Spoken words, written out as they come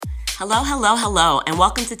Hello, hello, hello, and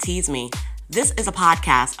welcome to Tease Me. This is a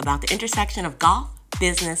podcast about the intersection of golf,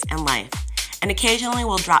 business, and life. And occasionally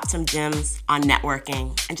we'll drop some gems on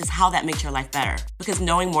networking and just how that makes your life better. Because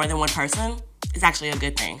knowing more than one person is actually a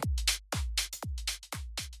good thing.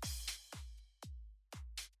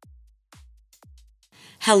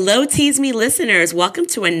 Hello, Tease Me listeners. Welcome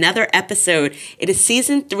to another episode. It is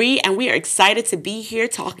season 3, and we are excited to be here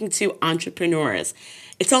talking to entrepreneurs.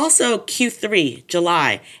 It's also Q3,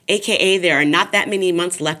 July, aka there are not that many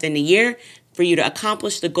months left in the year for you to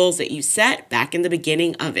accomplish the goals that you set back in the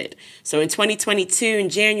beginning of it. So in 2022, in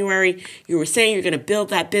January, you were saying you're going to build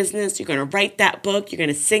that business, you're going to write that book, you're going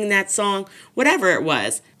to sing that song, whatever it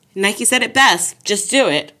was. Nike said it best, just do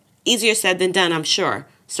it. Easier said than done, I'm sure.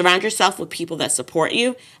 Surround yourself with people that support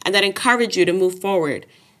you and that encourage you to move forward.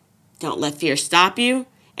 Don't let fear stop you,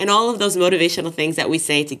 and all of those motivational things that we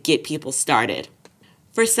say to get people started.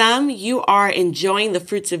 For some, you are enjoying the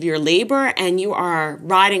fruits of your labor and you are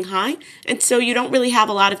riding high, and so you don't really have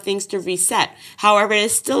a lot of things to reset. However, it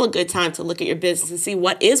is still a good time to look at your business and see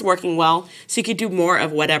what is working well so you can do more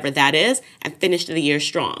of whatever that is and finish the year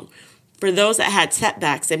strong. For those that had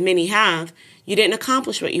setbacks, and many have, you didn't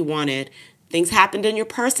accomplish what you wanted. Things happened in your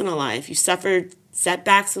personal life. You suffered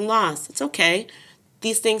setbacks and loss. It's okay.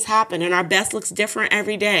 These things happen, and our best looks different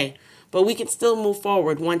every day, but we can still move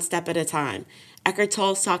forward one step at a time. Eckhart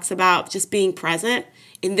Tolle talks about just being present.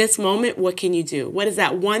 In this moment, what can you do? What is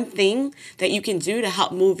that one thing that you can do to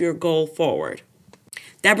help move your goal forward?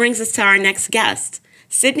 That brings us to our next guest.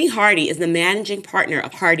 Sidney Hardee is the managing partner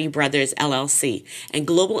of Hardee Brothers, LLC, and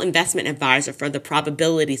global investment advisor for the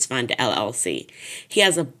Probabilities Fund, LLC. He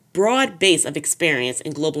has a broad base of experience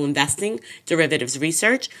in global investing, derivatives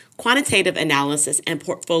research, quantitative analysis, and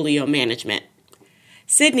portfolio management.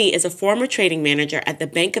 Sidney is a former trading manager at the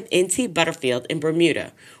Bank of N.T. Butterfield in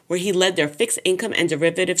Bermuda, where he led their fixed income and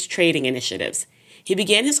derivatives trading initiatives. He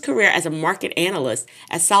began his career as a market analyst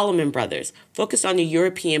at Salomon Brothers, focused on the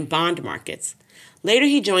European bond markets. Later,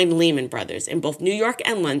 he joined Lehman Brothers in both New York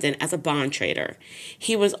and London as a bond trader.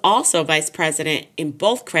 He was also vice president in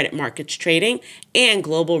both credit markets trading and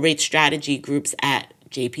global rate strategy groups at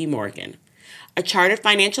J.P. Morgan. A chartered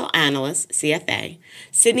financial analyst, CFA,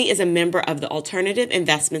 Sidney is a member of the Alternative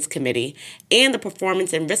Investments Committee and the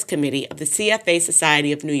Performance and Risk Committee of the CFA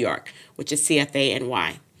Society of New York, which is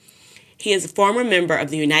CFA-NY. He is a former member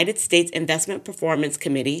of the United States Investment Performance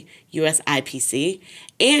Committee, USIPC,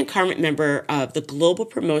 and current member of the Global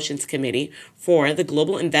Promotions Committee for the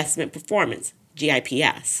Global Investment Performance,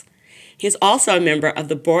 GIPS. He is also a member of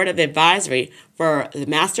the Board of Advisory for the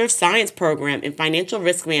Master of Science program in Financial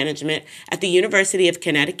Risk Management at the University of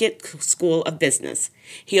Connecticut School of Business.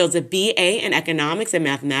 He holds a BA in Economics and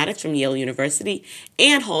Mathematics from Yale University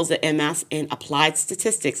and holds an MS in Applied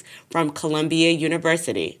Statistics from Columbia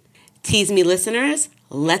University. Tease Me listeners,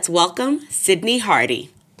 let's welcome Sidney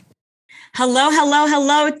Hardee. Hello, hello,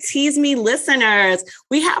 hello, Tease Me listeners.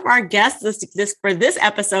 We have our guest for this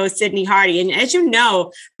episode, Sidney Hardee. And as you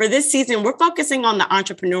know, for this season, we're focusing on the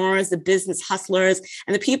entrepreneurs, the business hustlers,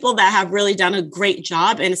 and the people that have really done a great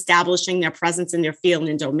job in establishing their presence in their field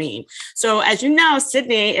and domain. So as you know,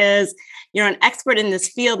 Sidney is an expert in this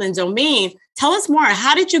field and domain. Tell us more.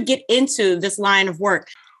 How did you get into this line of work?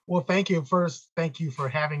 Well, thank you. First, thank you for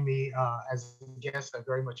having me as a guest. I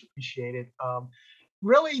very much appreciate it.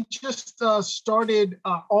 Really just started,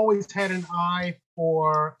 always had an eye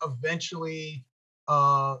for eventually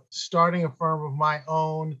starting a firm of my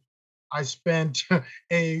own. I spent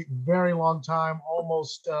a very long time,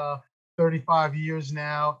 almost 35 years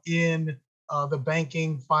now, in the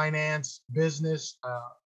banking finance business.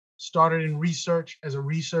 Started in research as a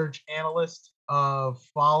research analyst,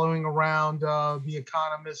 following around The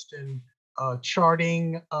Economist and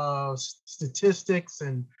charting statistics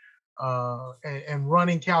and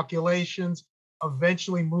running calculations.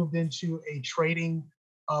 Eventually moved into a trading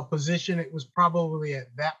position. It was probably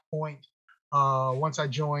at that point, once I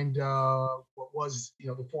joined what was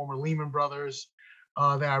the former Lehman Brothers,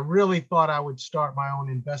 that I really thought I would start my own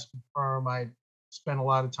investment firm. I spent a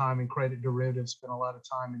lot of time in credit derivatives, spent a lot of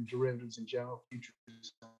time in derivatives in general, futures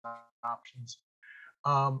and options.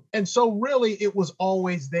 And so really it was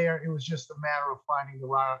always there. It was just a matter of finding the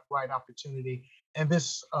right opportunity. And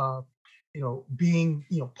this, being,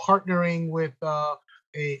 partnering with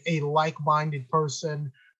a like-minded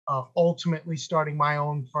person, ultimately starting my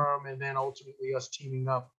own firm, and then ultimately us teaming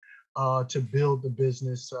up to build the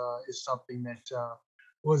business is something that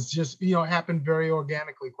was just, happened very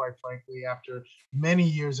organically, quite frankly, after many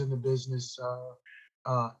years in the business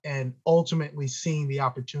and ultimately seeing the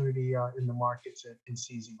opportunity in the markets and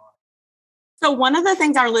seizing on it. So one of the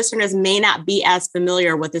things our listeners may not be as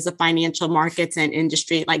familiar with is the financial markets and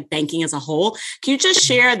industry, like banking as a whole. Can you just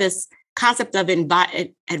share this concept of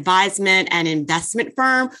advisement and investment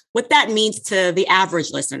firm, what that means to the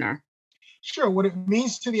average listener? Sure. What it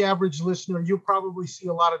means to the average listener, you'll probably see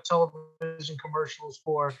a lot of television commercials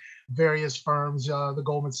for various firms, the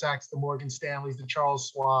Goldman Sachs, the Morgan Stanleys, the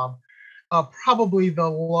Charles Schwab. Probably the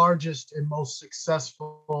largest and most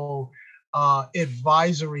successful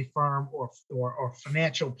advisory firm or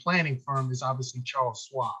financial planning firm is obviously Charles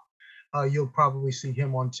Schwab. You'll probably see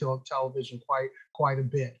him on television quite a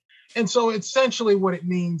bit. And so essentially what it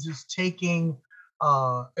means is taking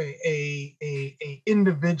a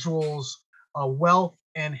individual's wealth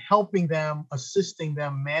and helping them, assisting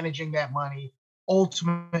them, managing that money,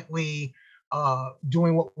 ultimately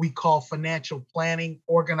doing what we call financial planning,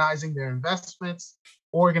 organizing their investments,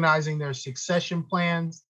 organizing their succession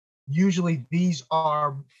plans. Usually these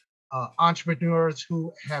are entrepreneurs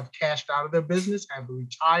who have cashed out of their business, have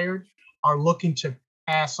retired, are looking to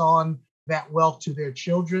pass on that wealth to their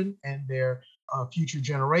children and their future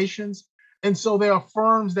generations. And so there are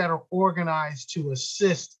firms that are organized to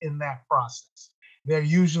assist in that process. They're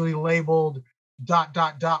usually labeled ...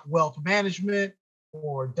 wealth management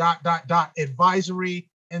or ... advisory.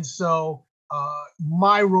 And so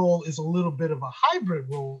my role is a little bit of a hybrid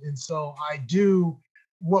role. And so I do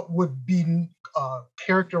what would be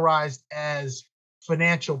characterized as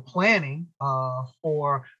financial planning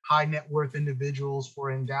for high net worth individuals, for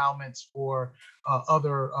endowments, for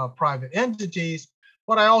other private entities.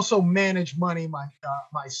 But I also manage money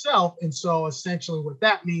myself. And so essentially what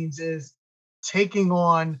that means is taking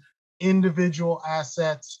on individual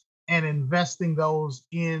assets and investing those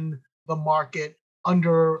in the market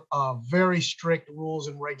under very strict rules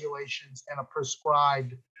and regulations and a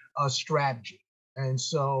prescribed strategy. And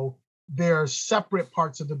so there are separate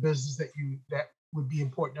parts of the business that would be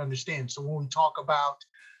important to understand. So when we talk about,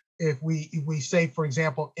 if we say, for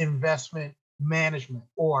example, investment management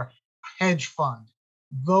or hedge fund,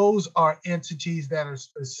 those are entities that are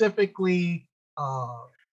specifically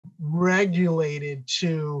regulated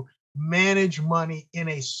to manage money in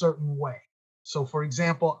a certain way. So for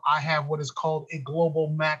example, I have what is called a global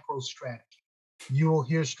macro strategy. You will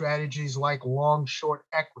hear strategies like long short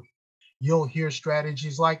equity. You'll hear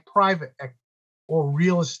strategies like private equity or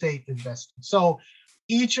real estate investing. So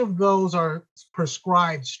each of those are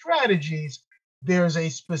prescribed strategies. There's a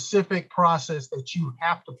specific process that you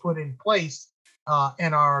have to put in place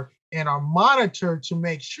and are monitored to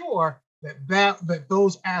make sure that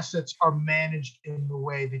those assets are managed in the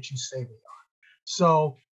way that you say they are.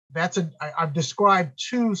 So I've described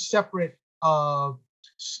two separate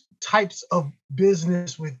types of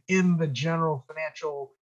business within the general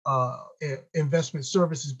financial investment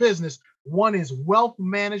services business. One is wealth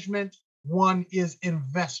management, one is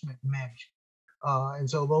investment management. And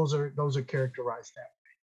so those are characterized that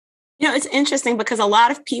way. It's interesting because a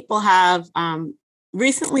lot of people have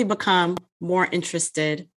recently become more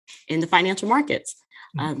interested in the financial markets,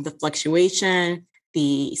 the fluctuation,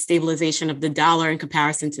 the stabilization of the dollar in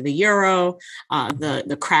comparison to the euro,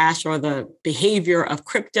 the crash or the behavior of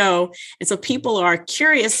crypto. And so people are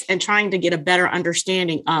curious and trying to get a better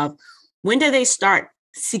understanding of when do they start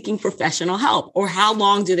seeking professional help, or how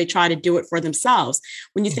long do they try to do it for themselves?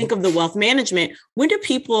 When you think of the wealth management, when do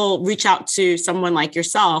people reach out to someone like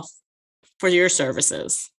yourself for your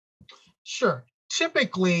services? Sure.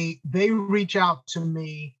 Typically, they reach out to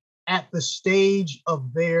me at the stage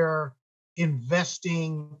of their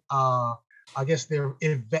investing, their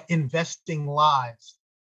investing lives,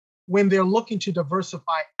 when they're looking to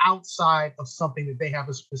diversify outside of something that they have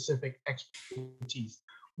a specific expertise.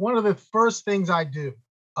 One of the first things I do,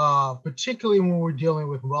 particularly when we're dealing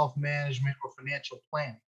with wealth management or financial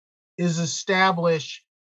planning, is establish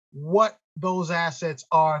what those assets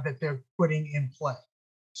are that they're putting in play.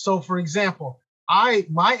 So, for example,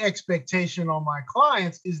 my expectation on my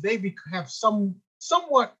clients is they have some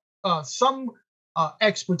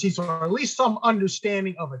expertise, or at least some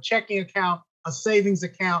understanding of a checking account, a savings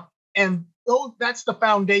account, and that's the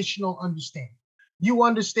foundational understanding. You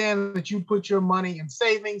understand that you put your money in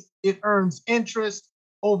savings, it earns interest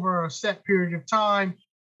over a set period of time.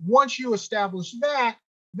 Once you establish that,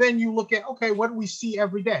 then you look at, okay, what do we see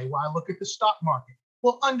every day? Well, I look at the stock market.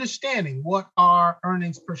 Well, understanding what are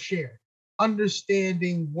earnings per share,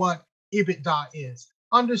 understanding what EBITDA is,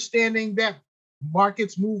 understanding that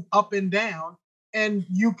markets move up and down, and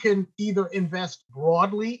you can either invest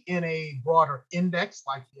broadly in a broader index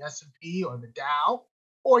like the S&P or the Dow,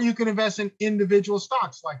 or you can invest in individual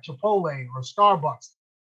stocks like Chipotle or Starbucks.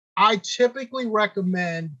 I typically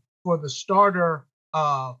recommend for the starter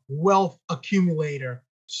wealth accumulator,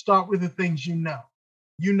 start with the things you know.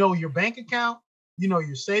 You know your bank account, you know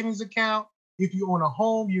your savings account. If you own a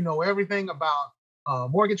home, you know everything about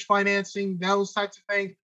mortgage financing, those types of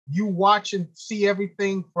things. You watch and see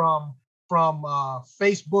everything from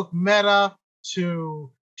Facebook Meta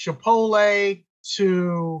to Chipotle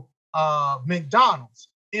to McDonald's.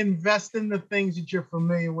 Invest in the things that you're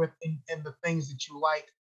familiar with and the things that you like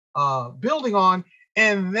building on.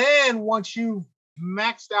 And then once you've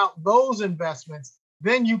maxed out those investments,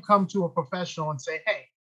 then you come to a professional and say, hey,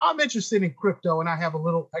 I'm interested in crypto and I have a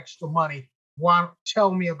little extra money. Why don't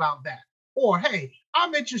tell me about that? Or, hey,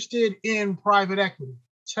 I'm interested in private equity.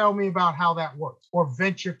 Tell me about how that works, or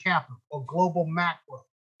venture capital, or global macro.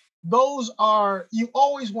 Those are, you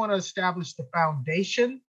always want to establish the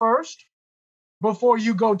foundation first before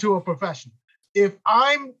you go to a professional. If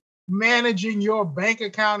I'm managing your bank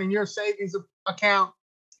account and your savings account,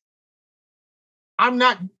 I'm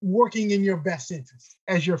not working in your best interest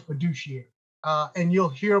as your fiduciary. And you'll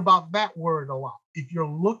hear about that word a lot. If you're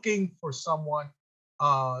looking for someone,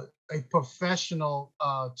 a professional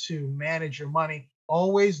to manage your money,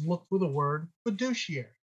 always look for the word fiduciary.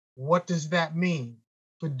 What does that mean?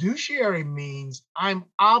 Fiduciary means I'm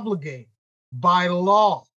obligated by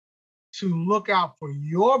law to look out for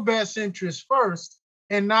your best interest first,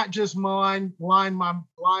 and not just line my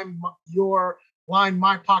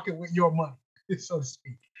pocket with your money, so to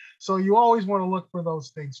speak. So you always want to look for those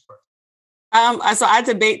things first. So I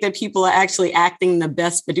debate that people are actually acting the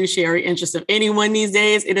best fiduciary interest of anyone these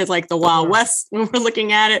days. It is like the Wild West when we're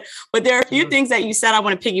looking at it. But there are a few things that you said I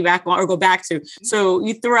want to piggyback on or go back to. So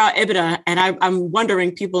you threw out EBITDA, and I'm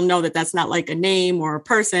wondering, people know that that's not like a name or a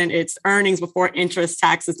person. It's earnings before interest,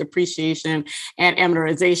 taxes, depreciation, and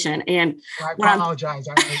amortization. And I apologize.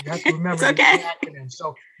 I have to remember the acronym.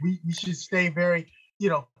 So we should stay very,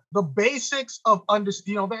 the basics of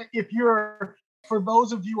that if you're, for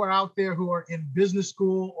those of you who are out there who are in business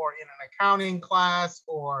school or in an accounting class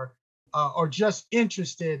or just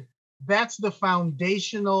interested, that's the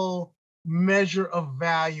foundational measure of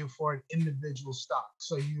value for an individual stock.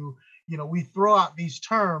 So we throw out these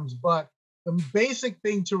terms, but the basic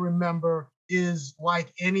thing to remember is,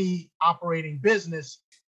 like any operating business,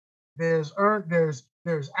 there's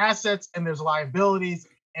assets and there's liabilities,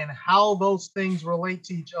 and how those things relate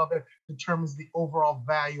to each other determines the overall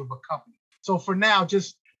value of a company. So for now,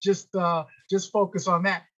 just focus on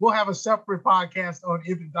that. We'll have a separate podcast on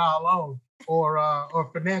EBITDA alone or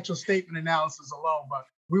financial statement analysis alone, but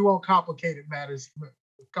we won't complicate matters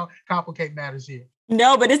here.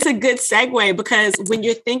 No, but it's a good segue, because when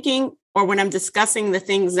you're thinking, or when I'm discussing the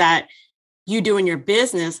things that you do in your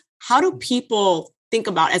business, how do people think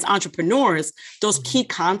about, as entrepreneurs, those key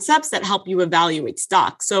concepts that help you evaluate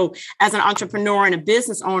stock? So as an entrepreneur and a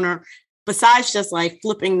business owner, besides just like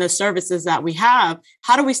flipping the services that we have,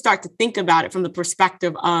 how do we start to think about it from the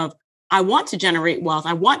perspective of, I want to generate wealth.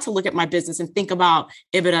 I want to look at my business and think about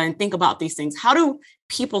EBITDA and think about these things. How do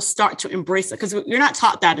people start to embrace it? Because you're not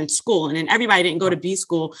taught that in school, and then everybody didn't go to B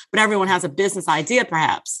school, but everyone has a business idea,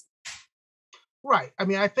 perhaps. Right. I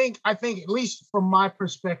mean, I think at least from my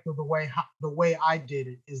perspective, the way I did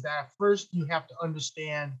it is that first you have to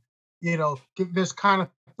understand, there's kind of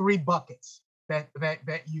three buckets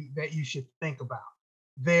that you should think about.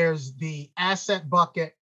 There's the asset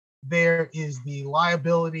bucket, there is the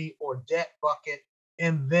liability or debt bucket,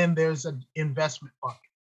 and then there's an investment bucket.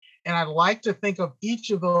 And I'd like to think of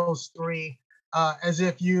each of those three as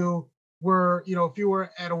if you were, if you were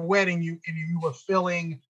at a wedding, and you were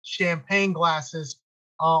filling champagne glasses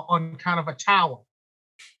on kind of a tower.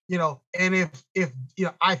 And if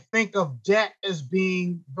I think of debt as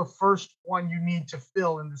being the first one you need to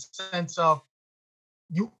fill, in the sense of,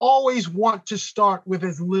 you always want to start with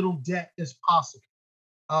as little debt as possible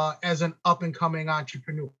as an up-and-coming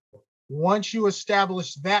entrepreneur. Once you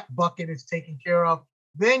establish that bucket is taken care of,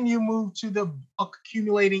 then you move to the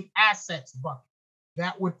accumulating assets bucket.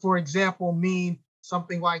 That would, for example, mean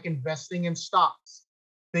something like investing in stocks,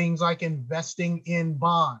 things like investing in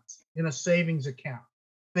bonds, in a savings account,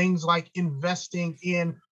 things like investing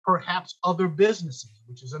in perhaps other businesses,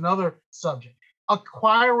 which is another subject.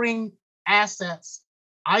 Acquiring assets,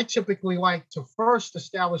 I typically like to first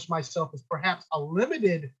establish myself as perhaps a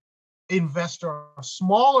limited investor, a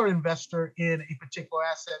smaller investor in a particular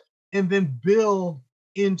asset, and then build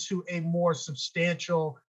into a more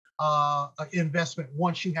substantial investment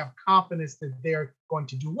once you have confidence that they're going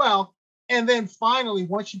to do well. And then finally,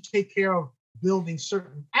 once you take care of building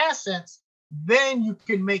certain assets, then you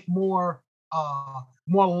can make more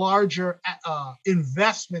larger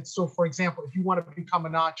investments. So for example, if you want to become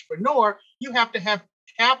an entrepreneur, you have to have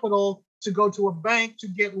capital to go to a bank to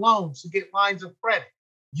get loans, to get lines of credit.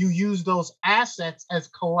 You use those assets as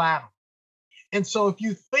collateral. And so if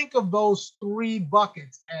you think of those three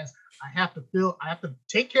buckets as I have to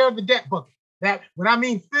take care of the debt bucket. That when I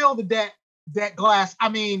mean fill the debt glass, I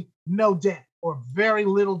mean no debt or very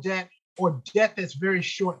little debt or debt that's very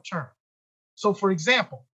short term. So for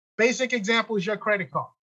example, basic example is your credit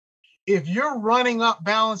card. If you're running up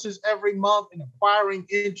balances every month and acquiring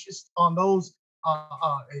interest on those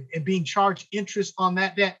and being charged interest on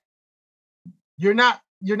that debt, you're not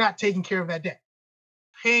taking care of that debt.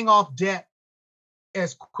 Paying off debt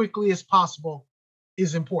as quickly as possible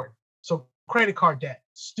is important. So credit card debt,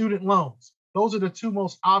 student loans, those are the two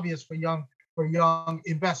most obvious for young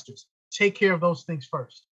investors. Take care of those things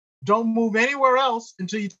first. Don't move anywhere else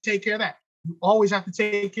until you take care of that. You always have to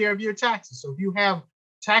take care of your taxes. So if you have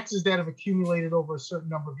taxes that have accumulated over a certain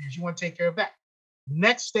number of years, you want to take care of that.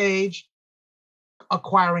 Next stage,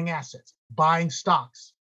 acquiring assets, buying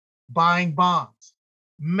stocks, buying bonds,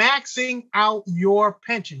 maxing out your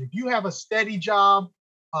pension. If you have a steady job,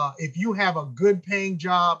 if you have a good paying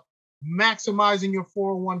job, maximizing your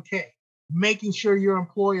 401k, making sure your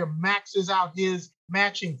employer maxes out his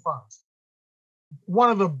matching funds. One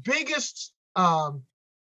of the biggest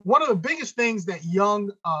things that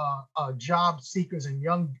young job seekers and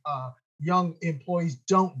young employees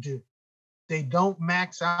don't do, they don't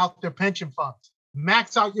max out their pension funds.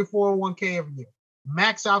 Max out your 401k every year.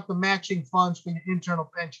 Max out the matching funds for your internal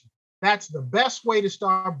pension. That's the best way to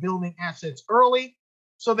start building assets early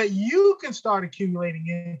so that you can start accumulating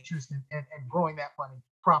interest and growing that money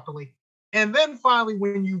properly. And then finally,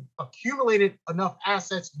 when you've accumulated enough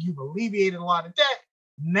assets, you've alleviated a lot of debt,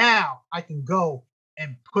 now I can go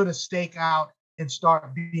and put a stake out and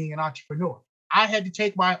start being an entrepreneur. I had to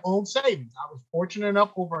take my own savings. I was fortunate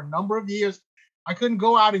enough over a number of years. I couldn't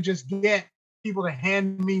go out and just get people to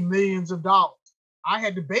hand me millions of dollars. I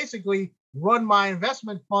had to basically run my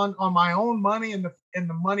investment fund on my own money and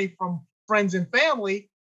the money from friends and family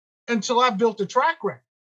until I built a track record.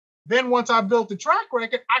 Then once I built the track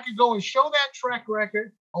record, I could go and show that track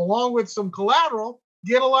record along with some collateral,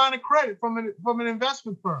 get a line of credit from an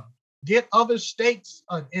investment firm, get other stakes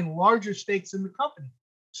and larger stakes in the company.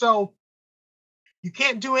 So you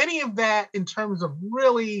can't do any of that in terms of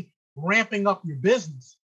really ramping up your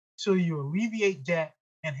business till you alleviate debt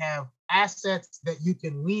and have assets that you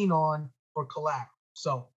can lean on for collateral.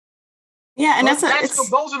 So yeah, and those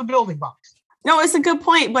are the building blocks. No, it's a good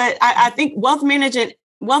point, but I think wealth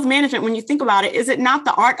management, when you think about it, is it not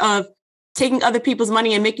the art of taking other people's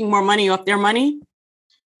money and making more money off their money?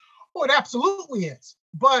 Well, it absolutely is.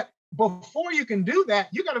 But before you can do that,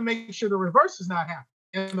 you got to make sure the reverse is not happening.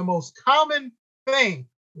 And the most common thing,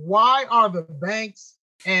 why are the banks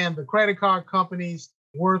and the credit card companies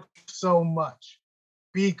worth so much?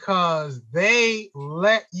 Because they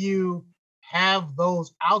let you have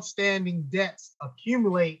those outstanding debts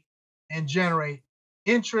accumulate and generate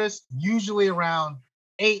interest, usually around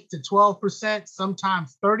 8 to 12%,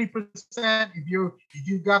 sometimes 30% if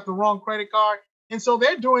you've got the wrong credit card. And so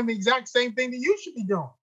they're doing the exact same thing that you should be doing.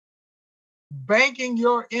 Banking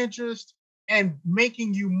your interest and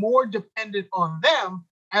making you more dependent on them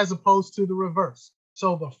as opposed to the reverse.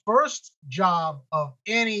 So the first job of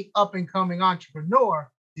any up-and-coming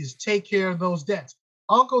entrepreneur is take care of those debts.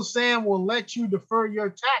 Uncle Sam will let you defer your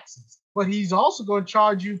taxes, but he's also going to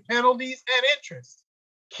charge you penalties and interest.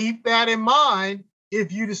 Keep that in mind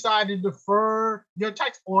if you decide to defer your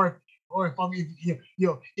tax, or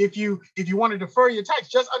if you want to defer your tax,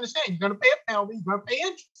 just understand you're going to pay a penalty, you're going to pay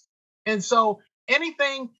interest. And so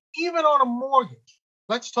anything, even on a mortgage,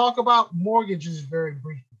 let's talk about mortgages very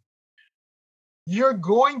briefly. You're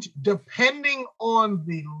going to, depending on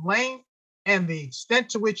the length and the extent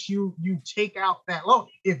to which you take out that loan,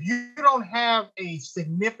 if you don't have a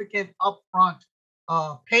significant upfront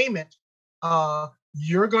payment,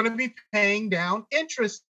 you're going to be paying down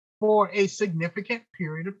interest for a significant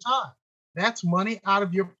period of time. That's money out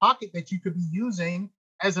of your pocket that you could be using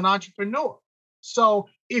as an entrepreneur. So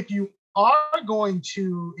if you are going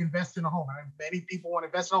to invest in a home, and many people want to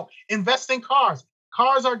invest in a home, invest in cars.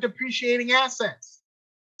 Cars are depreciating assets.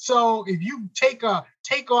 So if you take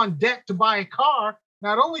on debt to buy a car,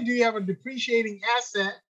 not only do you have a depreciating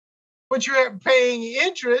asset, but you're paying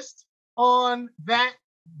interest on that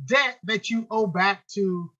debt that you owe back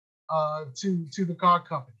to the car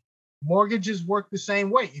company. Mortgages work the same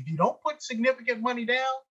way. If you don't put significant money down,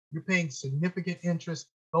 you're paying significant interest.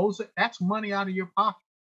 That's money out of your pocket.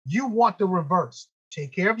 You want the reverse.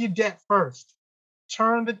 Take care of your debt first.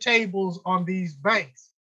 Turn the tables on these banks.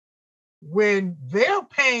 When they're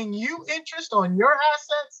paying you interest on your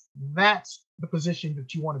assets, that's the position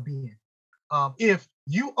that you want to be in. If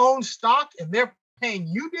you own stock and they're paying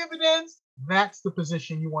you dividends, that's the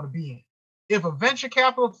position you want to be in. If a venture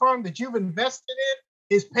capital firm that you've invested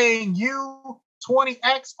in is paying you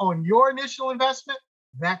 20x on your initial investment,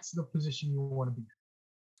 that's the position you want to be in.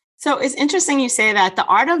 So it's interesting you say that the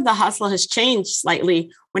art of the hustle has changed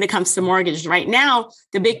slightly when it comes to mortgages. Right now,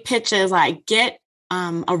 the big pitch is like get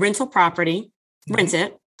a rental property, rent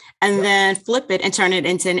it, and then flip it and turn it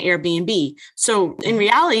into an Airbnb. So in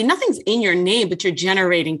reality, nothing's in your name, but you're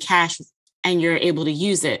generating cash and you're able to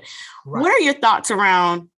use it. Right. What are your thoughts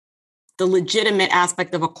around the legitimate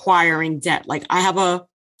aspect of acquiring debt? Like I have a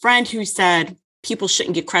friend who said people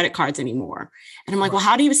shouldn't get credit cards anymore. And I'm like, well,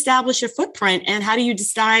 how do you establish your footprint? And how do you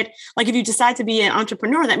decide, like if you decide to be an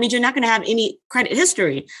entrepreneur, that means you're not going to have any credit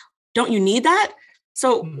history. Don't you need that?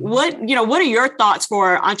 So what are your thoughts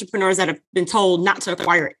for entrepreneurs that have been told not to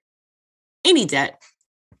acquire any debt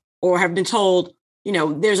or have been told,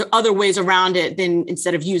 there's other ways around it than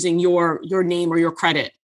instead of using your name or your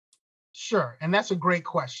credit? Sure. And that's a great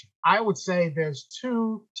question. I would say there's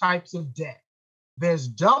two types of debt. There's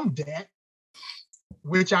dumb debt,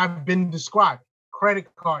 which I've been describing, credit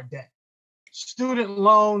card debt, student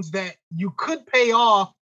loans that you could pay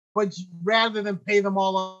off, but rather than pay them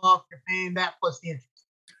all off, you're paying that plus the interest.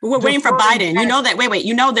 We're waiting for Biden.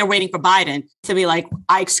 They're waiting for Biden to be like,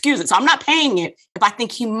 I excuse it. So I'm not paying it if I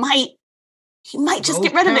think he might just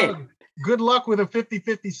get rid of it. Good luck with a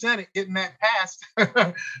 50-50 Senate getting that passed.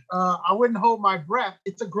 I wouldn't hold my breath.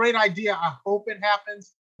 It's a great idea. I hope it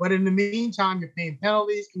happens. But in the meantime, you're paying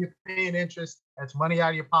penalties and you're paying interest. That's money out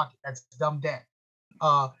of your pocket. That's dumb debt.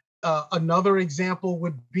 Another example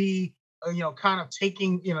would be, kind of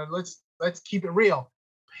taking, let's keep it real,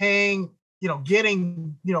 paying,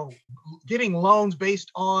 getting loans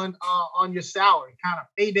based on your salary, kind of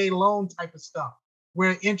payday loan type of stuff,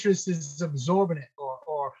 where interest is exorbitant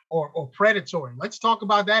or predatory. Let's talk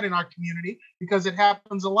about that in our community because it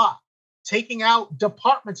happens a lot. Taking out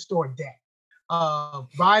department store debt.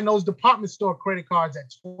 Buying those department store credit cards at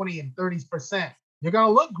 20 and 30%. You're going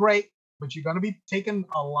to look great, but you're going to be taking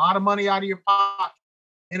a lot of money out of your pocket.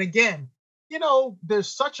 And again, there's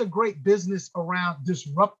such a great business around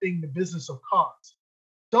disrupting the business of cars.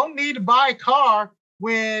 Don't need to buy a car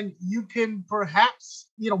when you can perhaps,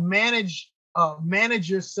 manage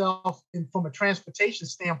yourself from a transportation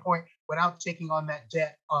standpoint without taking on that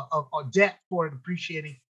debt debt for an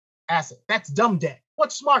appreciating asset. That's dumb debt.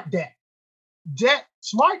 What's smart debt?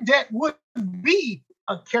 Smart debt would be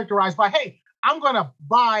characterized by, hey, I'm going to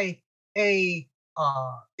buy and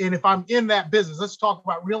if I'm in that business, let's talk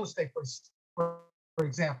about real estate for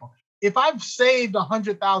example. If I've saved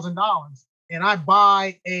 $100,000 and I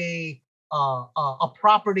buy a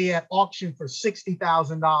property at auction for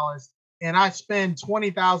 $60,000 and I spend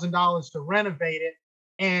 $20,000 to renovate it,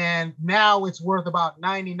 and now it's worth about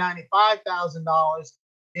 $95,000.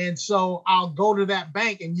 And so I'll go to that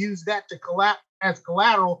bank and use that as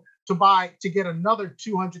collateral to get another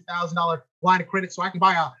 $200,000 line of credit, so I can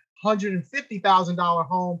buy a $150,000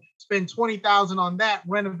 home, spend $20,000 on that,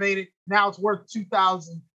 renovate it. Now it's worth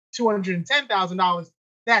 $210,000.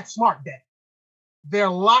 That's smart debt. There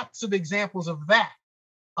are lots of examples of that.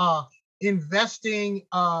 Investing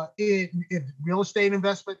in real estate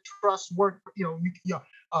investment trusts work.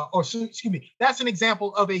 That's an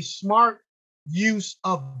example of a smart use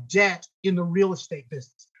of debt in the real estate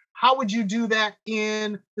business. How would you do that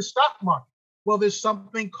in the stock market? Well, there's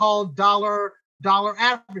something called dollar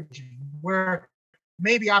averaging, where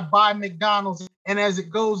maybe I buy McDonald's and as it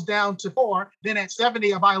goes down to 4, then at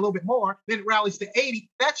 70, I buy a little bit more, then it rallies to 80.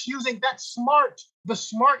 That's the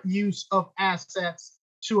smart use of assets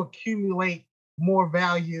to accumulate more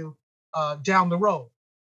value down the road.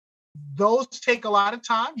 Those take a lot of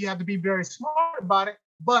time. You have to be very smart about it.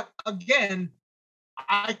 But again,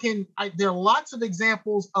 there are lots of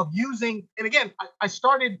examples of using, and again, I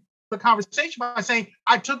started the conversation by saying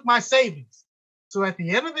I took my savings. So at the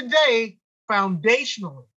end of the day,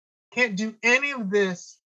 foundationally, can't do any of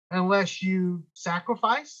this unless you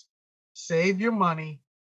sacrifice, save your money,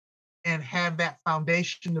 and have that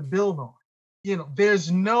foundation to build on.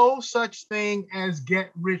 There's no such thing as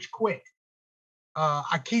get rich quick.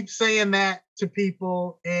 I keep saying that to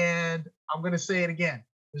people, and I'm going to say it again.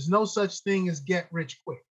 There's no such thing as get rich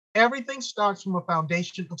quick. Everything starts from a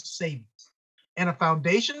foundation of savings. And a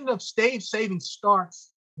foundation of savings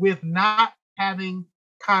starts with not having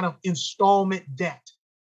kind of installment debt.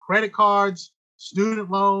 Credit cards, student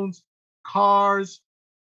loans, cars,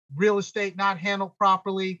 real estate not handled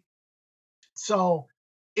properly. So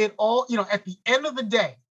it all, at the end of the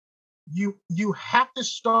day, you have to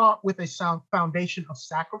start with a sound foundation of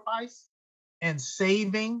sacrifice and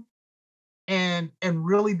saving and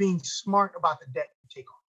really being smart about the debt you take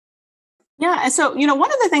on. Yeah. And so,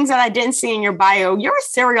 one of the things that I didn't see in your bio, you're a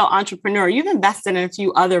serial entrepreneur. You've invested in a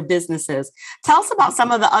few other businesses. Tell us about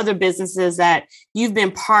some of the other businesses that you've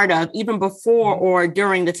been part of, even before or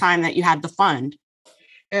during the time that you had the fund.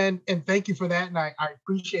 And thank you for that. And I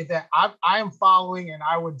appreciate that. I am following, and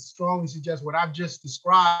I would strongly suggest what I've just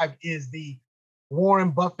described is the Warren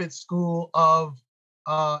Buffett school of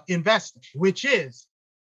investing, which is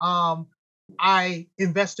I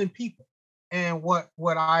invest in people. And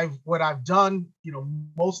what I've done,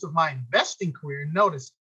 most of my investing career,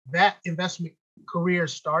 notice that investment career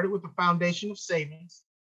started with the foundation of savings,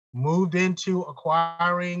 moved into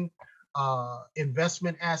acquiring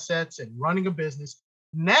investment assets and running a business.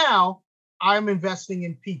 Now I'm investing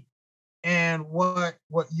in people. And what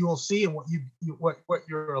you'll see and what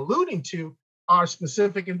you're alluding to are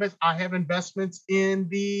specific investments. I have investments in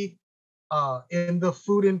the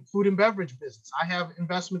food and beverage business. I have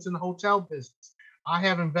investments in the hotel business. I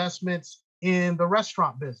have investments in the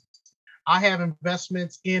restaurant business. I have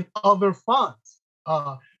investments in other funds.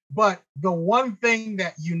 But the one thing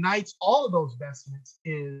that unites all of those investments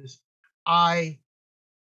is I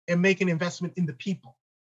am making investment in the people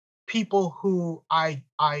who I've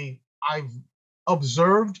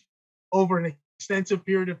observed over an extensive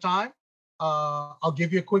period of time. I'll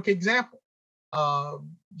give you a quick example. I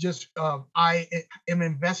am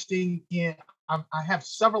investing in. I have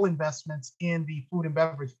several investments in the food and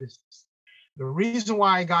beverage business. The reason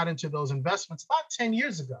why I got into those investments about 10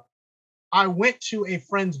 years ago, I went to a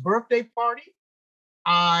friend's birthday party.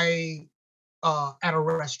 I at a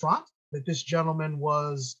restaurant that this gentleman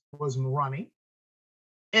was running,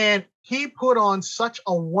 and he put on such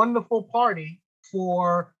a wonderful party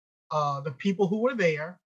for the people who were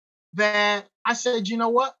there that I said, you know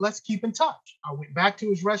what? Let's keep in touch. I went back to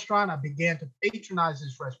his restaurant. I began to patronize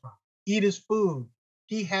his restaurant, eat his food.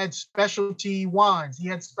 He had specialty wines. He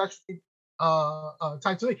had specialty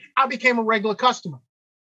types of things. I became a regular customer.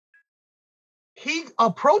 He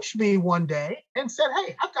approached me one day and said,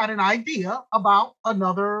 hey, I've got an idea about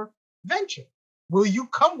another venture. Will you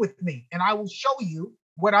come with me? And I will show you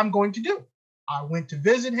what I'm going to do. I went to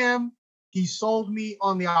visit him. He sold me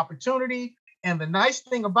on the opportunity. And the nice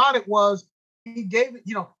thing about it was he gave it,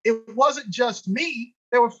 it wasn't just me.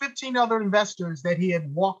 There were 15 other investors that he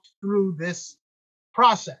had walked through this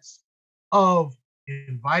process of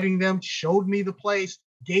inviting them, showed me the place,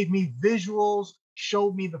 gave me visuals,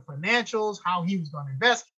 showed me the financials, how he was going to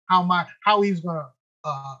invest, how he was going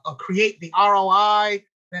to create the ROI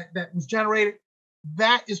that was generated.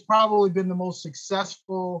 That has probably been the most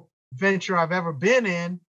successful venture I've ever been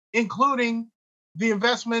in, including the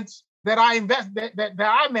investments that I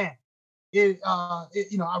manage. To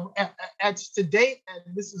date,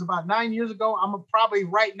 and this is about 9 years ago. I'm probably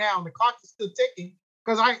right now, and the clock is still ticking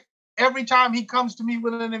because every time he comes to me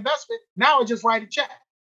with an investment, now I just write a check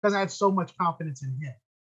because I have so much confidence in him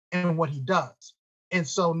and what he does. And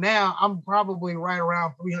so now I'm probably right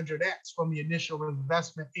around 300x from the initial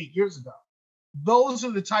investment 8 years ago. Those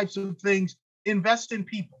are the types of things. Invest in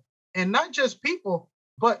people, and not just people,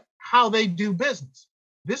 but how they do business.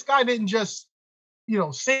 This guy didn't just,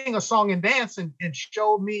 sing a song and dance and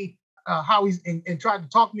showed me how he's and tried to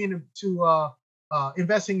talk me into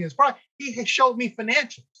investing in his product. He showed me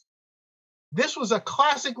financials. This was a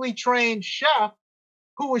classically trained chef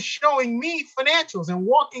who was showing me financials and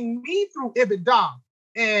walking me through EBITDA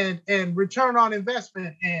and return on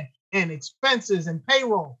investment and expenses and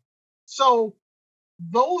payroll. So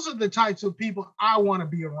those are the types of people I want to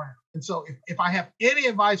be around. And so if I have any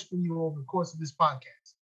advice for you over the course of this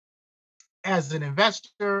podcast, as an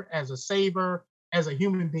investor, as a saver, as a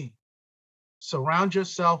human being, surround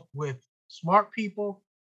yourself with smart people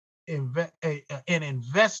and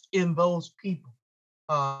invest in those people.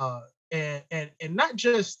 And not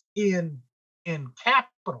just in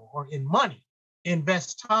capital or in money.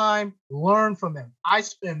 Invest time, learn from them. I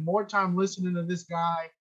spend more time listening to this guy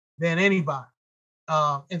than anybody.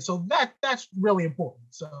 And so that's really important.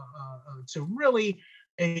 So to really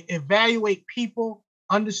evaluate people,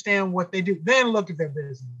 understand what they do, then look at their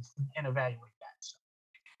business and evaluate that.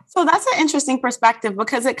 So that's an interesting perspective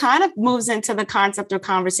because it kind of moves into the concept or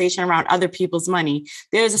conversation around other people's money.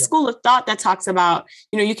 There's a school of thought that talks about,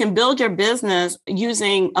 you can build your business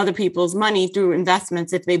using other people's money through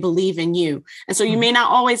investments if they believe in you. And so you may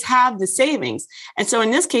not always have the savings. And so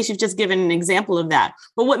in this case, you've just given an example of that.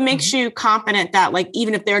 But what makes you confident that, like,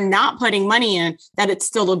 even if they're not putting money in, that it's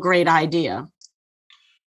still a great idea?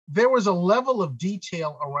 There was a level of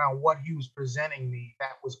detail around what he was presenting me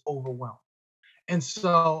that was overwhelming. And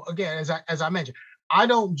so, again, as I mentioned, I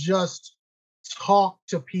don't just talk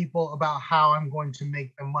to people about how I'm going to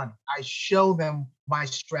make the money. I show them my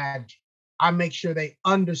strategy. I make sure they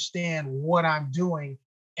understand what I'm doing,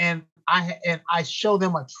 and I show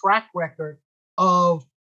them a track record of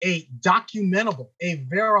a documentable, a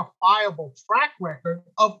verifiable track record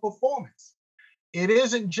of performance. It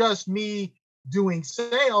isn't just me doing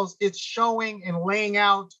sales, it's showing and laying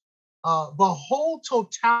out the whole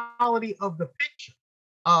totality of the picture.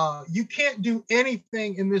 You can't do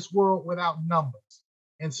anything in this world without numbers.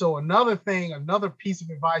 And so, another piece of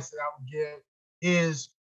advice that I would give is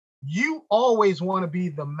you always want to be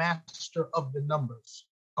the master of the numbers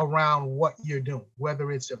around what you're doing,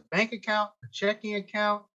 whether it's a bank account, a checking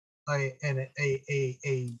account, a, a, a,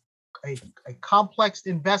 a, a complex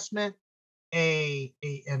investment, a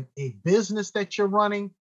business that you're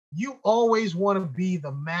running. You always want to be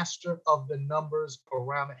the master of the numbers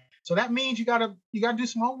around it. So that means you gotta do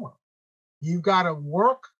some homework. You gotta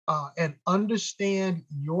work and understand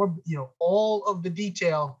all of the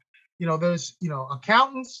detail. There's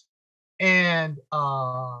accountants and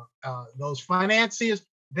those financiers.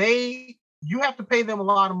 You have to pay them a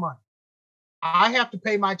lot of money. I have to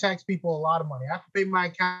pay my tax people a lot of money. I have to pay my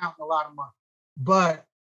accountant a lot of money. But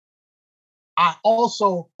I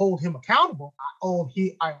also hold him accountable. I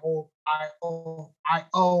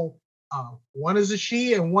owe. One is a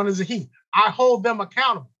she and one is a he. I hold them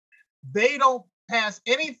accountable. They don't pass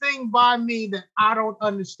anything by me that I don't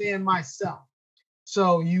understand myself.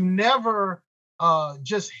 So you never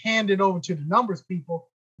just hand it over to the numbers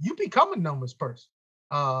people. You become a numbers person,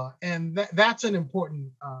 and that's an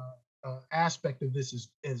important aspect of this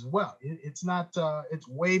as well. It's not. It's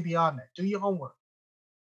way beyond that. Do your homework.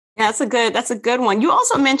 Yeah, that's a good one. You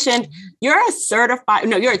also mentioned you're a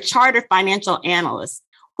chartered financial analyst.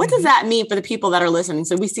 What does that mean for the people that are listening?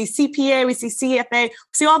 So we see CPA, we see CFA, we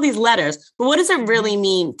see all these letters, but what does it really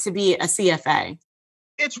mean to be a CFA?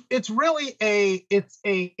 It's really a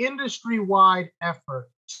industry-wide effort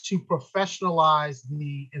to professionalize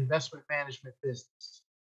the investment management business.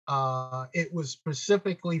 It was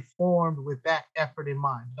specifically formed with that effort in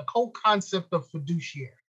mind. The whole concept of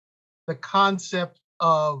fiduciary, the concept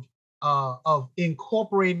of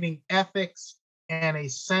incorporating ethics and a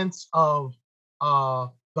sense of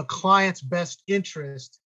the client's best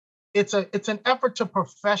interest. It's an effort to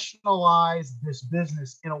professionalize this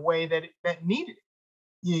business in a way that needed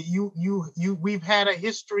it. We've had a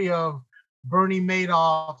history of Bernie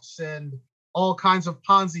Madoffs and all kinds of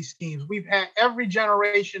Ponzi schemes. Every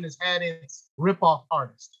generation has had its ripoff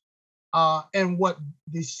artist. And what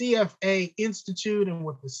the CFA Institute and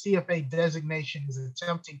what the CFA designation is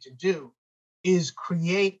attempting to do is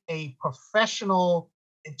create to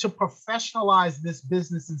professionalize this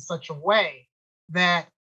business in such a way that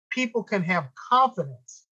people can have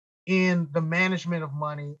confidence in the management of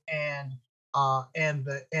money and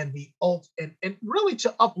really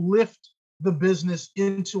to uplift the business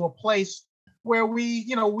into a place where we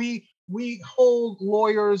hold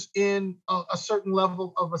lawyers in a certain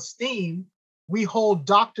level of esteem. We hold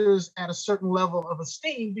doctors at a certain level of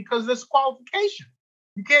esteem because there's qualification.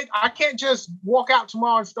 I can't just walk out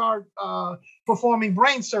tomorrow and start performing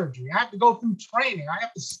brain surgery. I have to go through training. I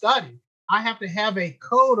have to study. I have to have a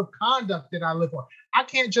code of conduct that I live on. I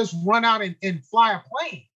can't just run out and fly a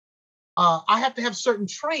plane. I have to have certain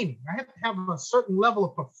training. I have to have a certain level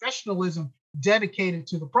of professionalism dedicated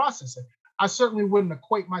to the process. I certainly wouldn't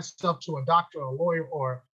equate myself to a doctor, a lawyer,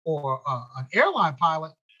 or an airline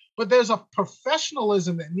pilot, but there's a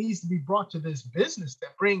professionalism that needs to be brought to this business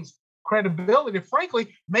that brings credibility,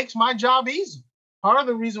 frankly, makes my job easy. Part of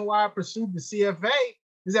the reason why I pursued the CFA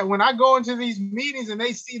is that when I go into these meetings and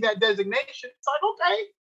they see that designation, it's like, okay,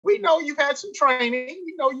 we know you've had some training,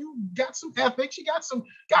 we know you got some ethics, you got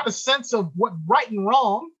a sense of what right and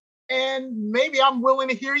wrong, and maybe I'm willing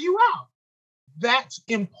to hear you out. That's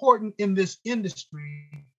important in this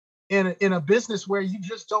industry, in a business where you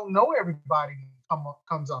just don't know everybody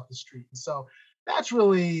comes off the street. And so that's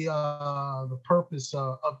really the purpose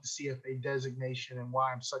of the CFA designation and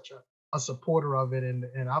why I'm such a supporter of it,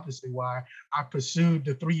 and obviously why I pursued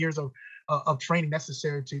the 3 years of training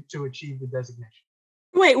necessary to achieve the designation.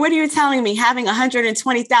 Wait, what are you telling me? Having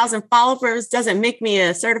 120,000 followers doesn't make me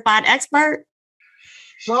a certified expert?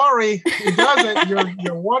 Sorry, it doesn't.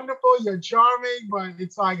 You're wonderful, you're charming, but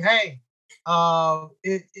it's like, hey,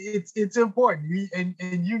 it's important. And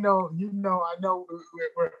I know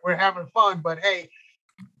we're having fun, but hey,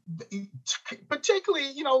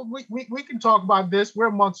 particularly, we can talk about this. We're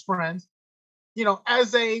amongst friends.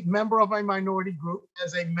 As a member of a minority group,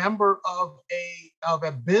 as a member of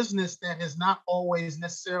a business that has not always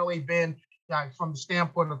necessarily been from the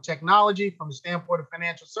standpoint of technology, from the standpoint of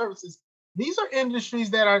financial services, these are industries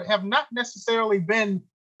that have not necessarily been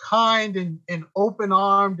kind and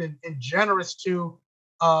open-armed and generous to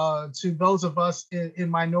those of us in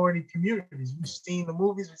minority communities. We've seen the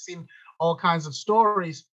movies, we've seen all kinds of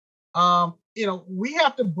stories. We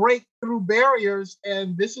have to break through barriers,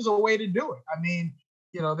 and this is a way to do it. I mean,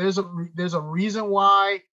 there's a reason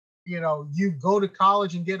why you go to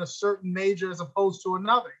college and get a certain major as opposed to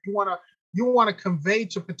another. You want to convey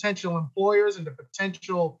to potential employers and to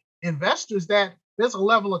potential investors that there's a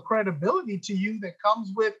level of credibility to you that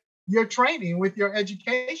comes with your training, with your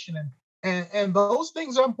education, and those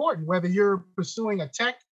things are important. Whether you're pursuing a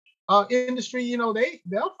tech industry, they'll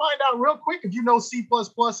find out real quick if you know C++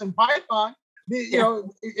 and Python.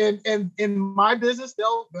 And in my business,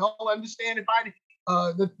 they'll understand if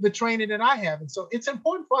the training that I have. And so it's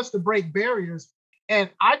important for us to break barriers.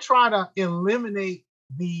 And I try to eliminate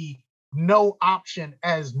the no option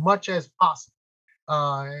as much as possible.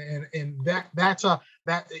 And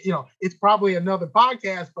it's probably another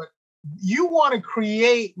podcast, but you want to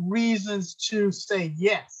create reasons to say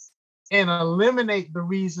yes and eliminate the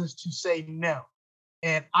reasons to say no.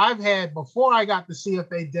 And I've had, before I got the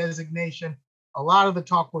CFA designation, a lot of the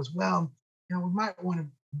talk was, well, we might want to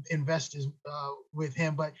invest with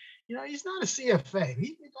him, but he's not a CFA.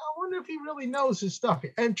 I wonder if he really knows his stuff.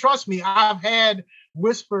 And trust me, I've had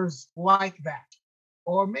whispers like that.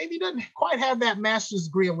 Or maybe he doesn't quite have that master's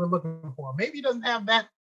degree that we're looking for. Maybe he doesn't have that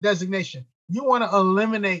designation. You want to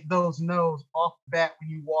eliminate those no's off the bat when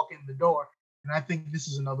you walk in the door. And I think this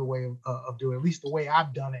is another way of doing it, at least the way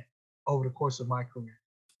I've done it over the course of my career.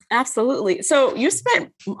 Absolutely. So you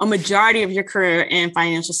spent a majority of your career in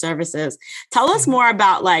financial services. Tell us more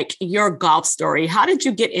about your golf story. How did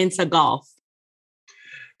you get into golf?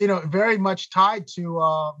 Very much tied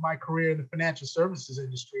to my career in the financial services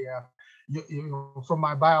industry. From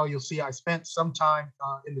my bio, you'll see I spent some time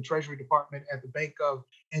in the Treasury Department at the Bank of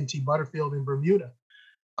N.T. Butterfield in Bermuda.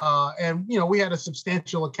 And we had a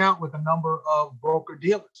substantial account with a number of broker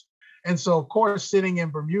dealers. And so, of course, sitting in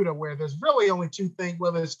Bermuda, where there's really only two things,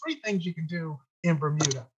 well, there's three things you can do in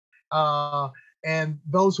Bermuda. And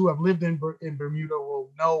those who have lived in Bermuda will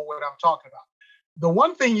know what I'm talking about. The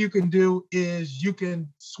one thing you can do is you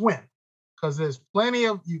can swim, because there's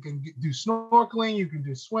you can do snorkeling, you can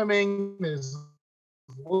do swimming. There's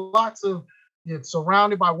lots of, it's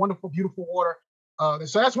surrounded by wonderful, beautiful water.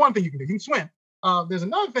 So that's one thing you can do. You can swim. There's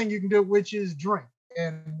another thing you can do, which is drink.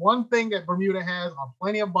 And one thing that Bermuda has are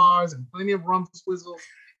plenty of bars and plenty of rum swizzles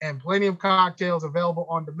and plenty of cocktails available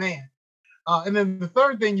on demand. And then the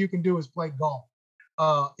third thing you can do is play golf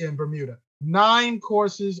in Bermuda. 9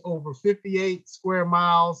 courses over 58 square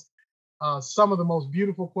miles. Some of the most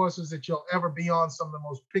beautiful courses that you'll ever be on, some of the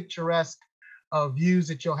most picturesque views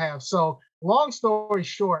that you'll have. So long story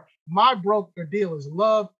short, my broker dealers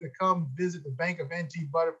loved to come visit the Bank of N.T.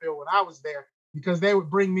 Butterfield when I was there, because they would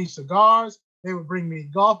bring me cigars, they would bring me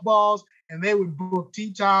golf balls, and they would book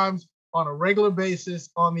tee times on a regular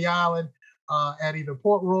basis on the island at either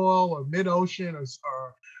Port Royal or Mid-Ocean or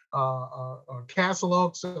Castle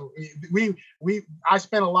Oak. So I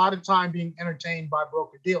spent a lot of time being entertained by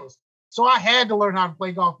broker dealers. So I had to learn how to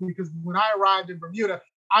play golf, because when I arrived in Bermuda,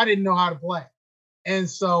 I didn't know how to play. And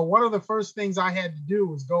so one of the first things I had to do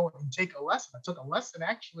was go and take a lesson. I took a lesson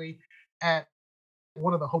actually at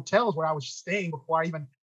one of the hotels where I was staying before I even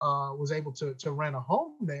was able to rent a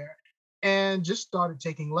home there, and just started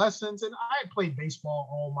taking lessons. And I had played baseball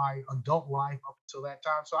all my adult life up until that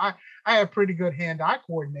time. So I had pretty good hand-eye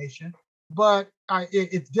coordination, but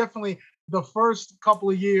it's definitely the first couple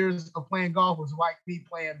of years of playing golf was like me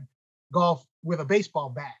playing golf with a baseball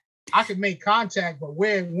bat. I could make contact, but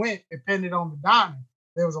where it went depended on the diamond.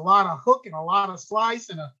 There was a lot of hook and a lot of slice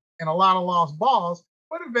and a lot of lost balls.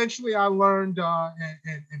 But eventually I learned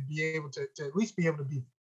and be able to at least be able to be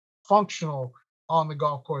functional on the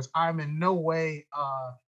golf course. I'm in no way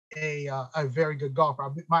a very good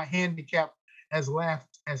golfer. My handicap as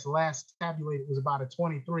last tabulated was about a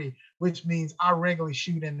 23, which means I regularly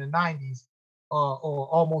shoot in the 90s or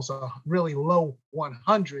almost a really low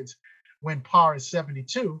 100s when par is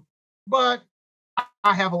 72. But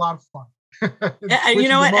I have a lot of fun. And you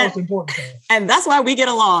know what? Most important thing. And that's why we get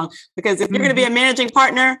along, because if you're going to be a managing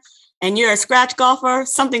partner and you're a scratch golfer,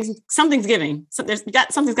 something's giving. So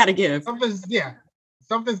something's got to give.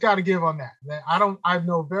 Something's got to give on that. I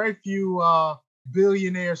know very few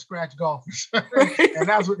billionaire scratch golfers, and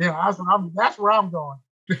that's where I'm going.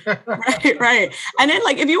 right. And then,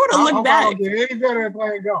 if you were to look back, I don't get any better at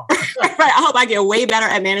playing golf. Right. I hope I get way better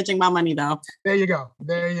at managing my money, though. There you go.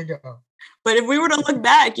 But if we were to look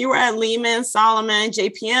back, you were at Lehman, Solomon,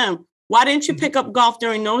 JPM. Why didn't you pick up golf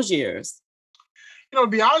during those years? To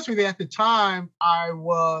be honest with you, at the time, I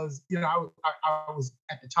was, I was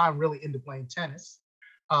at the time really into playing tennis.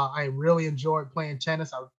 I really enjoyed playing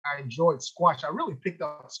tennis. I enjoyed squash. I really picked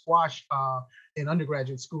up squash in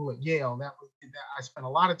undergraduate school at Yale. I spent a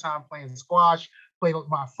lot of time playing squash. Played with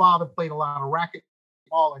my father, played a lot of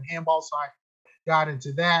racquetball and handball, so I got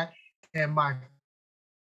into that. And my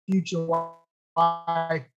future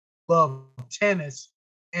wife loved tennis,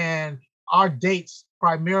 and our dates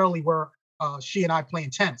primarily were she and I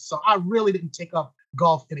playing tennis. So I really didn't take up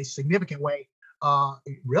golf in a significant way,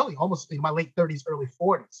 really almost in my late 30s, early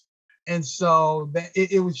 40s. And so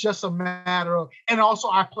it was just a matter of, and also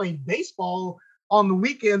I played baseball on the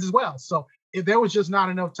weekends as well. So there was just not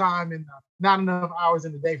enough time and not enough hours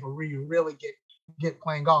in the day for me to really get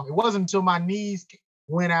playing golf. It wasn't until my knees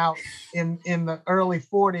went out in the early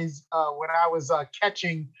 40s when I was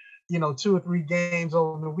catching, 2 or 3 games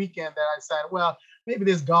over the weekend that I decided, well, maybe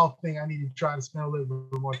this golf thing I need to try to spend a little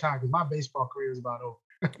bit more time because my baseball career is about over.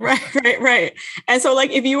 Right. And so,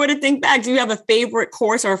 like, if you were to think back, do you have a favorite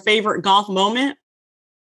course or a favorite golf moment?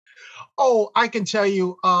 Oh, I can tell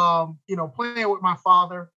you, playing with my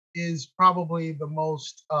father is probably the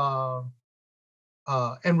most,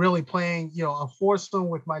 and really playing, a foursome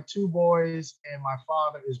with my two boys and my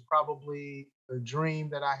father is probably the dream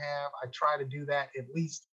that I have. I try to do that at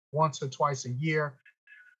least once or twice a year.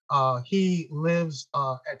 He lives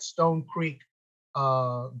at Stone Creek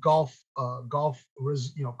golf.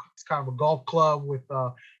 It's kind of a golf club with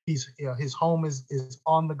his home is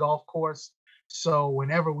on the golf course. So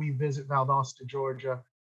whenever we visit Valdosta, Georgia,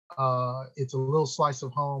 it's a little slice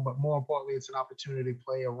of home, but more importantly, it's an opportunity to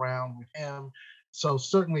play around with him. So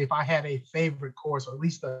certainly, if I had a favorite course, or at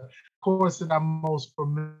least the course that I'm most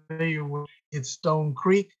familiar with, it's Stone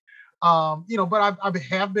Creek. But I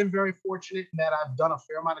have been very fortunate in that I've done a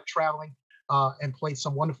fair amount of traveling and played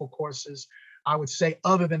some wonderful courses. I would say,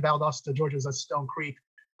 other than Valdosta, Georgia's at Stone Creek,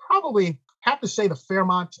 probably have to say the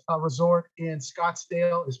Fairmont Resort in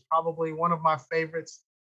Scottsdale is probably one of my favorites.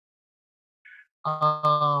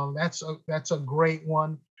 That's a great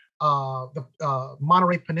one. The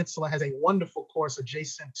Monterey Peninsula has a wonderful course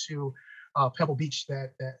adjacent to Pebble Beach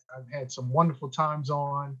that I've had some wonderful times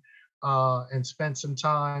on and spent some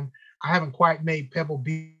time. I haven't quite made Pebble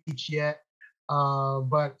Beach yet,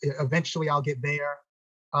 but eventually I'll get there.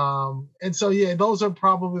 And so, yeah, those are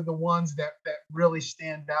probably the ones that really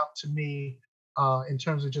stand out to me in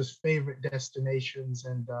terms of just favorite destinations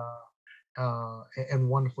and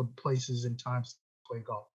wonderful places and times to play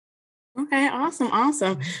golf. Okay,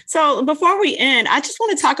 awesome. So before we end, I just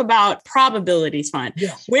want to talk about Probabilities Fund.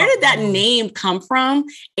 Yes. Where did that name come from?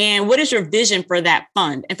 And what is your vision for that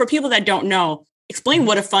fund? And for people that don't know, explain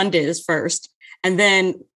what a fund is first, and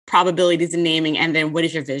then probabilities and naming, and then what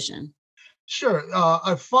is your vision? Sure.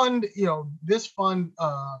 A fund, this fund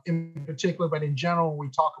in particular, but in general, we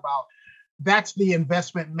talk about that's the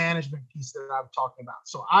investment management piece that I'm talking about.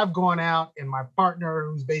 So I've gone out, and my partner,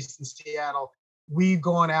 who's based in Seattle, we've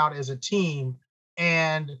gone out as a team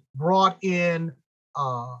and brought in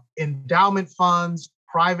endowment funds,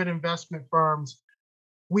 private investment firms.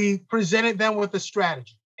 We presented them with a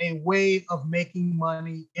strategy, a way of making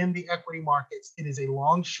money in the equity markets. It is a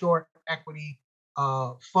long short equity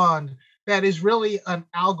fund that is really an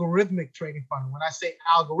algorithmic trading fund. When I say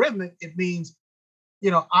algorithmic, it means,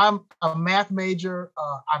 I'm a math major.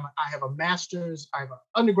 I have a master's. I have an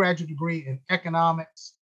undergraduate degree in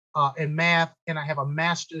economics and math, and I have a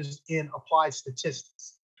master's in applied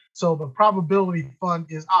statistics. So the probability fund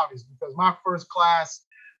is obvious because my first class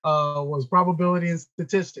was probability and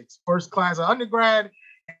statistics, first class of undergrad,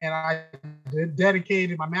 and I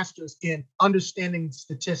dedicated my master's in understanding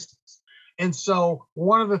statistics. And so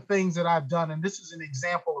one of the things that I've done, and this is an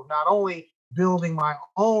example of not only building my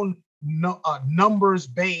own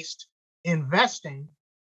numbers-based investing,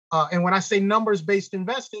 and when I say numbers-based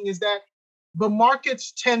investing is that the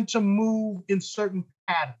markets tend to move in certain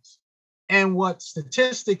patterns. And what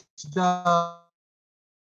statistics does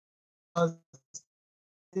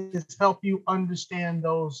is help you understand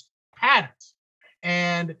those patterns.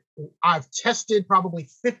 And I've tested probably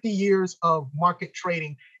 50 years of market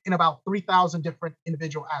trading in about 3,000 different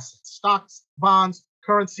individual assets, stocks, bonds,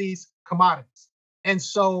 currencies, commodities. And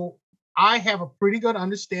so I have a pretty good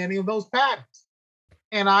understanding of those patterns.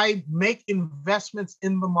 And I make investments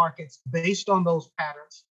in the markets based on those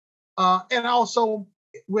patterns. And also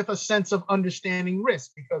with a sense of understanding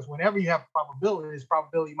risk, because whenever you have probabilities,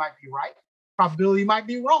 probability might be right, probability might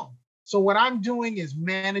be wrong. So what I'm doing is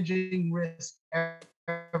managing risk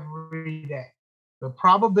every day. The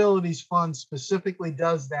probabilities fund specifically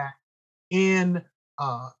does that in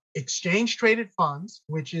exchange traded funds,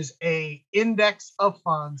 which is a index of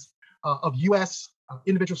funds of U.S.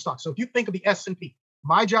 Individual stocks. So if you think of the S&P,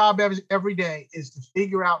 my job every day is to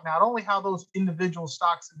figure out not only how those individual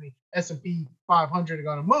stocks in the S&P 500 are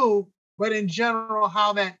going to move, but in general,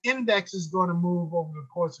 how that index is going to move over the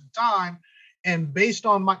course of time. And based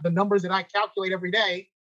on the numbers that I calculate every day,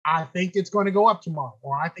 I think it's going to go up tomorrow,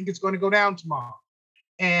 or I think it's going to go down tomorrow.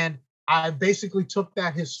 And I basically took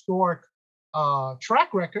that historic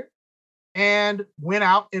track record and went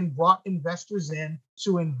out and brought investors in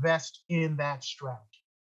to invest in that strategy.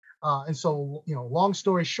 And so, long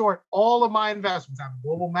story short, all of my investments, I have a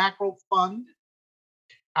global macro fund.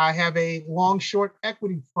 I have a long short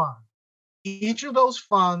equity fund. Each of those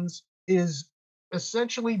funds is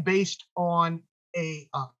essentially based on a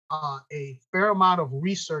fair amount of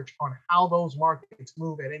research on how those markets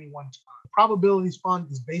move at any one time. The probabilities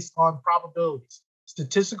fund is based on probabilities,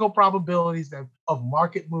 statistical probabilities of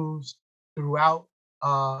market moves throughout,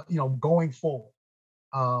 going forward,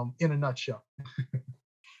 in a nutshell.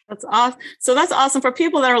 That's awesome. So that's awesome for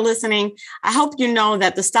people that are listening. I hope you know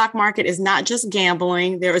that the stock market is not just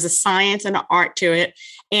gambling. There is a science and an art to it,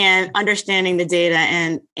 and understanding the data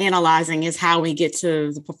and analyzing is how we get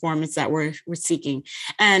to the performance that we're seeking.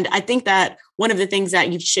 And I think that one of the things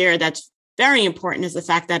that you've shared that's very important is the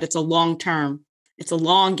fact that it's a long term. It's a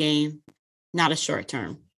long game, not a short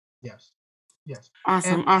term. Yes.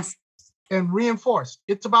 Awesome. And reinforce,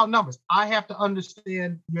 it's about numbers. I have to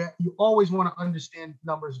understand, you always want to understand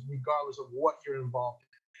numbers regardless of what you're involved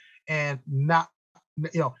in. And not,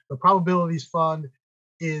 the probabilities fund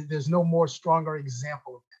there's no more stronger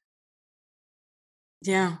example of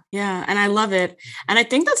that. Yeah. And I love it. And I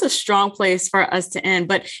think that's a strong place for us to end.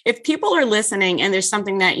 But if people are listening and there's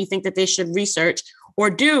something that you think that they should research or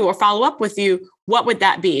do or follow up with you, what would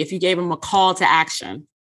that be if you gave them a call to action?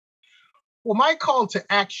 Well, my call to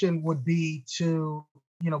action would be to,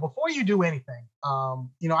 before you do anything,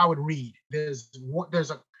 I would read. There's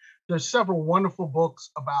several wonderful books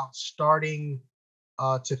about starting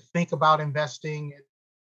to think about investing.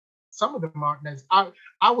 Some of them aren't.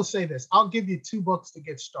 I will say this. I'll give you 2 books to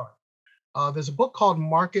get started. There's a book called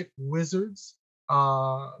Market Wizards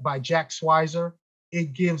by Jack Schweizer.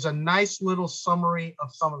 It gives a nice little summary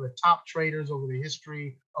of some of the top traders over the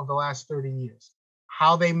history of the last 30 years,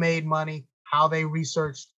 how they made money, how they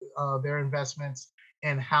researched their investments,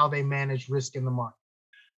 and how they manage risk in the market.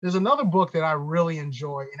 There's another book that I really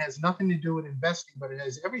enjoy. It has nothing to do with investing, but it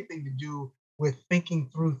has everything to do with thinking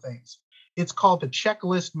through things. It's called The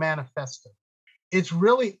Checklist Manifesto. It's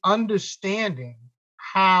really understanding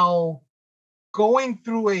how going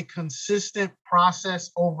through a consistent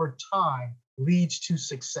process over time leads to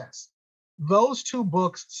success. Those 2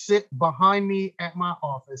 books sit behind me at my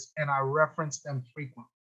office, and I reference them frequently.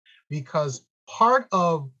 Because part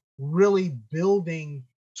of really building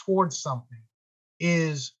towards something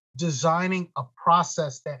is designing a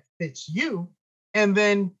process that fits you and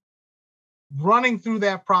then running through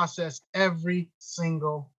that process every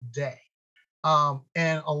single day.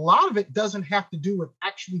 And a lot of it doesn't have to do with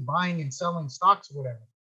actually buying and selling stocks or whatever.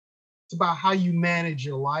 It's about how you manage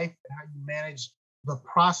your life and how you manage the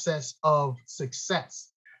process of success.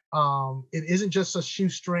 It isn't just a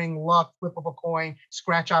shoestring luck, flip of a coin,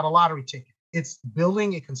 scratch out a lottery ticket. It's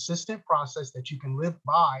building a consistent process that you can live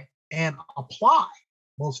by and apply,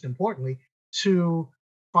 most importantly, to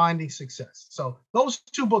finding success. So those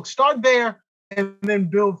 2 books, start there and then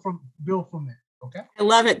build from there. Okay. I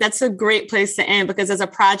love it. That's a great place to end because as a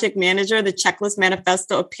project manager, the Checklist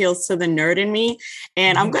Manifesto appeals to the nerd in me.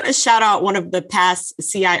 And I'm going to shout out one of the past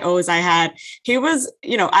CIOs I had. He was,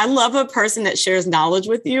 I love a person that shares knowledge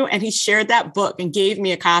with you. And he shared that book and gave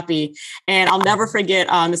me a copy. And I'll never forget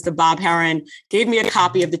Mr. Bob Heron gave me a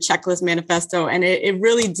copy of the Checklist Manifesto. And it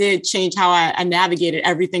really did change how I navigated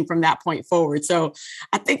everything from that point forward. So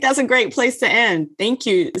I think that's a great place to end. Thank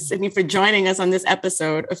you, Sidney, for joining us on this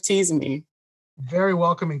episode of Tease Me. Very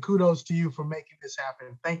welcome, and kudos to you for making this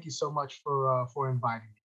happen. Thank you so much for inviting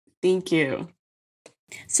me. Thank you.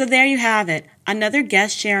 So there you have it, another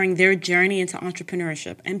guest sharing their journey into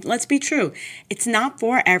entrepreneurship. And let's be true, it's not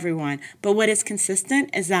for everyone, but what is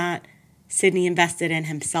consistent is that Sidney invested in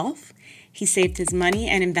himself. He saved his money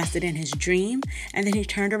and invested in his dream, and then he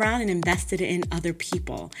turned around and invested in other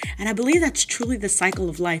people. And I believe that's truly the cycle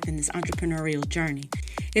of life in this entrepreneurial journey.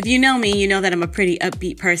 If you know me, you know that I'm a pretty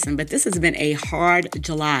upbeat person, but this has been a hard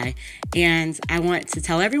July. And I want to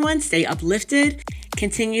tell everyone, stay uplifted,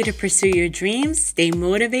 continue to pursue your dreams, stay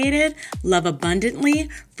motivated, love abundantly,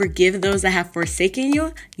 forgive those that have forsaken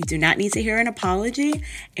you. You do not need to hear an apology,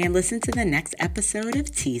 and listen to the next episode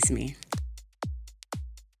of Tease Me.